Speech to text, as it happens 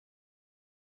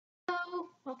Hello,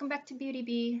 welcome back to Beauty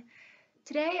Bee.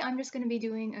 Today I'm just going to be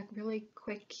doing a really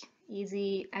quick,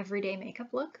 easy, everyday makeup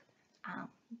look. Um,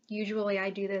 Usually I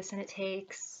do this and it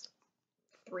takes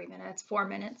 3 minutes, 4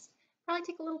 minutes. Probably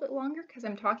take a little bit longer because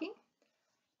I'm talking,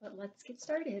 but let's get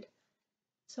started.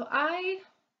 So I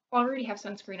already have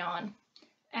sunscreen on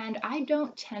and I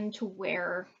don't tend to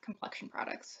wear complexion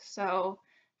products. So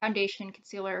foundation,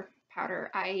 concealer, powder,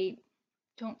 I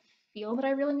don't feel that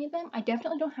I really need them. I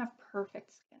definitely don't have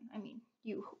perfect skin. I mean,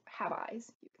 you have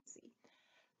eyes, you can see.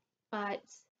 But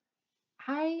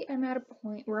I am at a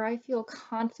point where I feel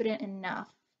confident enough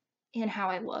in how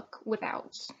I look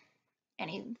without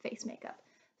any face makeup.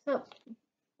 So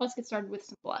let's get started with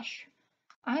some blush.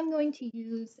 I'm going to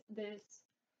use this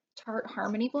Tarte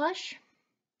Harmony blush.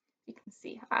 You can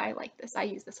see I like this. I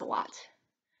use this a lot.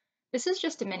 This is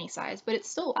just a mini size, but it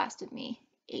still lasted me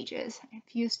ages. I've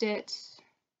used it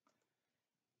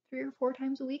 3 or 4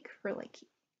 times a week for like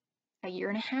a year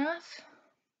and a half.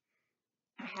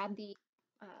 I had the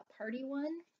party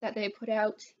one that they put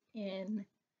out in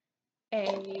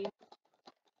a,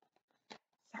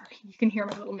 sorry, you can hear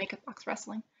my little makeup box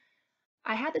rustling.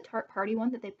 I had the Tarte party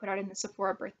one that they put out in the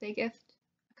Sephora birthday gift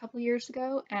a couple years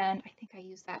ago, and I think I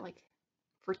used that like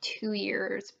for 2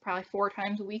 years, probably 4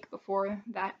 times a week before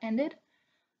that ended.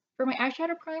 For my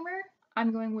eyeshadow primer,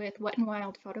 I'm going with Wet n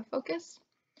Wild Photo Focus.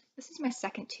 This is my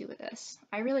second tube of this.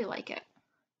 I really like it.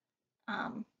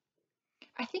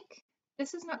 I think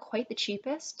this is not quite the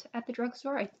cheapest at the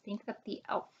drugstore. I think that the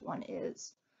e.l.f. one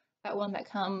is. That one that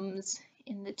comes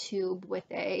in the tube with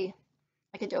a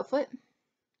doe foot.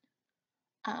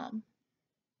 Um,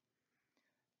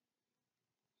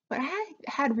 but I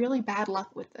had really bad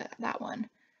luck with that one.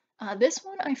 This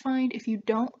one I find if you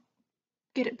don't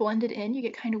get it blended in, you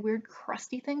get kind of weird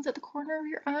crusty things at the corner of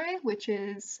your eye, which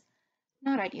is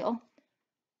not ideal,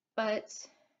 but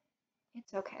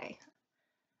it's okay.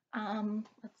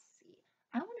 Let's see.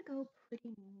 I want to go pretty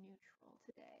neutral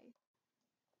today.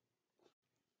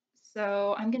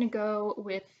 So I'm going to go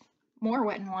with more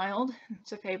Wet n Wild.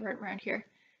 It's a favorite around here.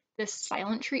 This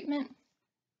Silent Treatment.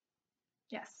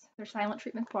 Yes, their Silent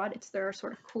Treatment quad. It's their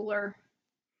sort of cooler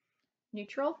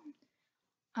neutral.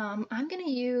 I'm going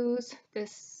to use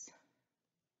this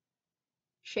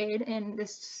shade in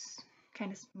this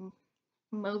kind of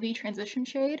mauvey transition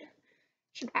shade.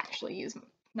 Should actually use,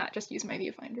 not just use my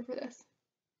viewfinder for this.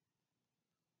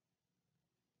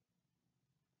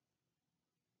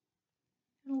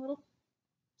 And a little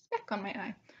speck on my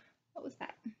eye. What was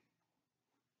that?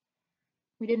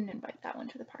 We didn't invite that one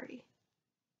to the party.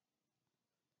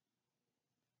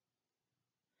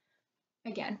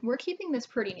 Again, we're keeping this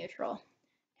pretty neutral,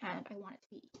 and I want it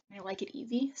to be, I like it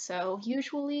easy, so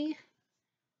usually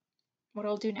what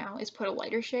I'll do now is put a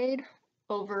lighter shade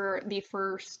over the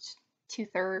first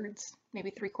 2/3,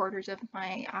 maybe 3/4 of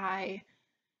my eye,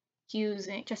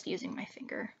 just using my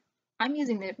finger. I'm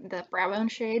using the brow bone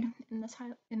shade in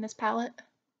this palette.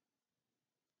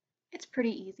 It's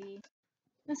pretty easy.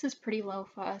 This is pretty low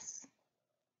fuss.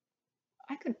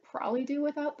 I could probably do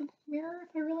without the mirror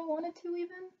if I really wanted to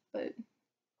even, but at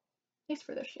least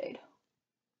for this shade.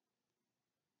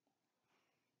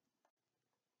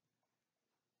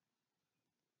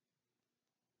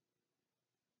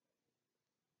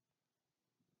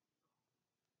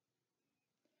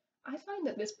 I find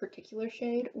that this particular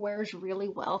shade wears really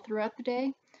well throughout the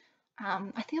day.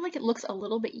 I feel like it looks a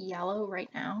little bit yellow right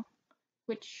now,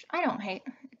 which I don't hate.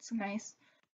 It's nice.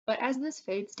 But as this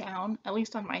fades down, at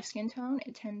least on my skin tone,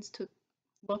 it tends to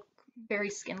look very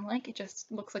skin-like. It just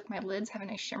looks like my lids have a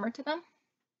nice shimmer to them,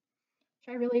 which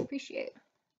I really appreciate.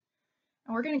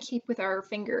 And we're going to keep with our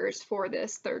fingers for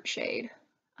this third shade.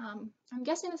 I'm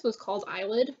guessing this was called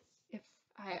Eyelid, if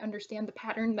I understand the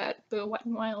pattern that the Wet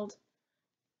n Wild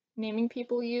naming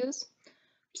people use. I'm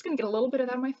just going to get a little bit of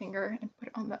that on my finger and put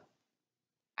it on the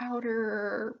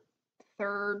outer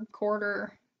third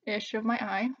quarter-ish of my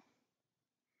eye.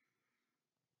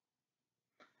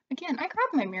 Again, I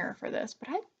grabbed my mirror for this, but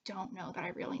I don't know that I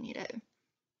really need it.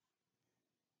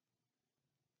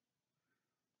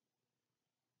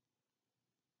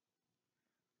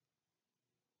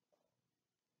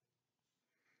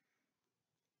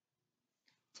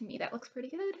 To me, that looks pretty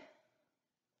good.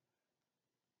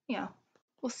 Yeah,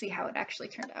 we'll see how it actually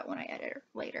turned out when I edit it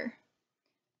later.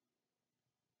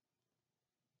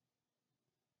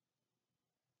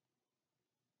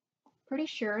 Pretty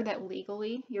sure that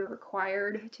legally you're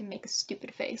required to make a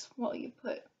stupid face while you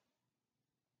put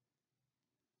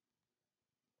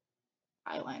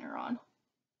eyeliner on.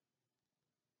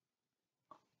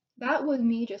 That was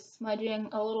me just smudging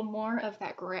a little more of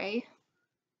that gray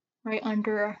right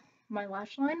under my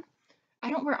lash line. I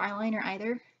don't wear eyeliner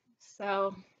either,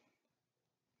 So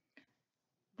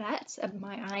that's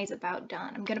my eyes about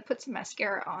done. I'm gonna put some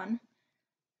mascara on.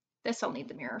 This I'll need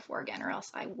the mirror for again, or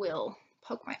else I will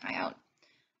poke my eye out.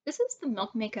 This is the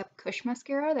Milk Makeup Kush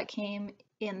Mascara that came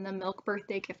in the Milk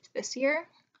birthday gift this year.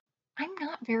 I'm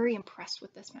not very impressed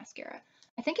with this mascara.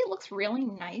 I think it looks really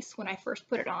nice when I first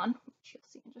put it on, which you'll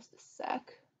see in just a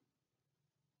sec.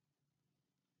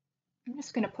 I'm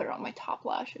just going to put it on my top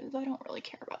lashes. I don't really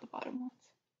care about the bottom ones.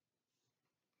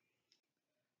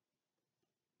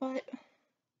 But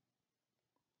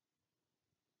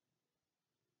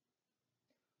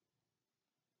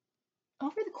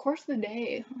over the course of the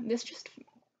day, I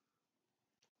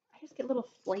just get little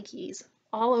flakies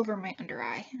all over my under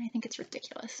eye, and I think it's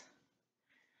ridiculous.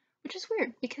 Which is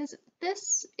weird because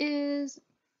this is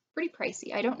pretty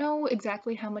pricey. I don't know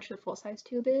exactly how much the full-size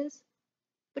tube is,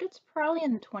 but it's probably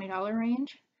in the $20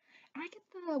 range. And I get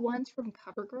the ones from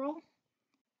CoverGirl.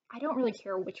 I don't really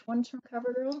care which one's from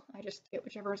CoverGirl. I just get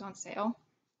whichever is on sale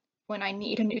when I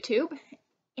need a new tube,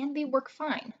 and they work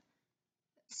fine.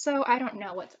 So I don't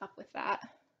know what's up with that.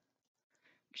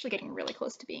 Actually getting really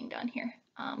close to being done here.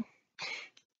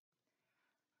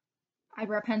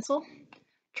 Eyebrow pencil.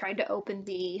 Tried to open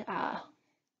the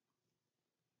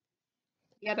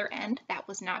other end. That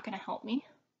was not going to help me.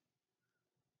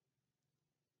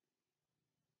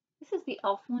 This is the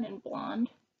e.l.f. one in blonde.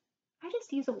 I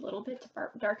just use a little bit to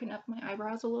darken up my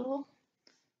eyebrows a little.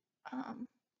 I have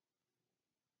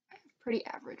pretty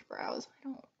average brows. I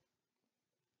don't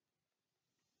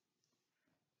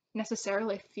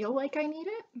necessarily feel like I need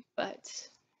it, but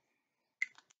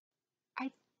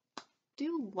I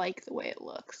do like the way it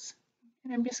looks.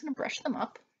 And I'm just going to brush them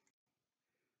up.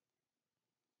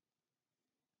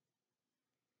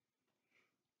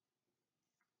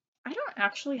 I don't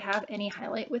actually have any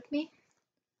highlight with me,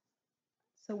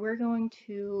 so we're going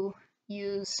to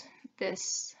use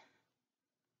this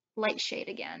light shade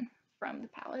again from the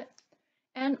palette.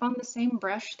 And on the same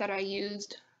brush that I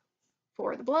used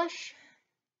for the blush,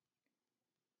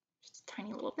 just a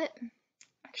tiny little bit.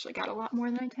 Actually got a lot more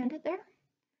than I intended there.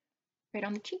 Right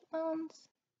on the cheekbones.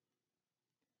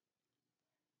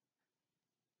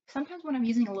 Sometimes when I'm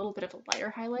using a little bit of a lighter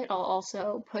highlight, I'll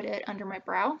also put it under my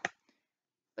brow,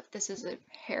 but this is a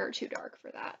hair too dark for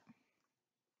that.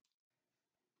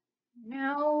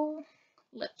 Now,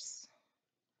 lips.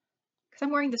 Because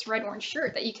I'm wearing this red-orange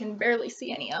shirt that you can barely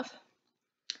see any of.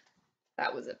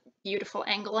 That was a beautiful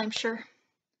angle, I'm sure.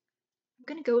 I'm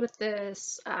going to go with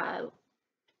this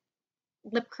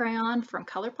lip crayon from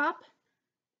ColourPop.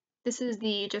 This is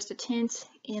the Just a Tint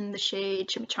in the shade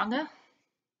Chimichanga.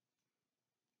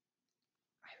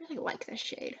 I really like this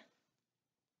shade.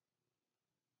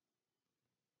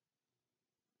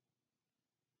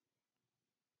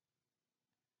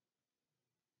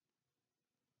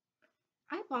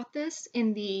 I bought this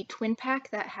in the twin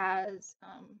pack that has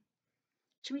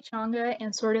chimichanga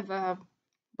and sort of a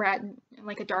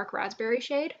like a dark raspberry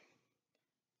shade.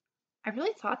 I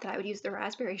really thought that I would use the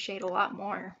raspberry shade a lot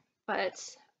more, but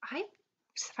I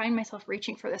find myself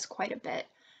reaching for this quite a bit.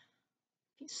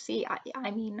 You see,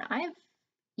 I mean, I've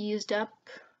used up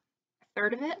a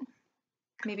third of it,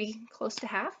 maybe close to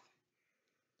half,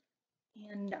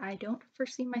 and I don't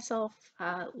foresee myself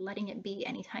letting it be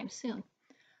anytime soon.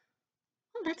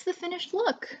 Well, that's the finished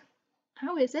look.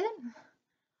 How is it?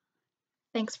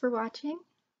 Thanks for watching,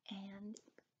 and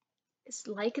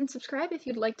like and subscribe if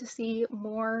you'd like to see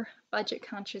more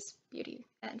budget-conscious beauty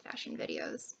and fashion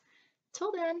videos.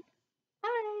 Till then.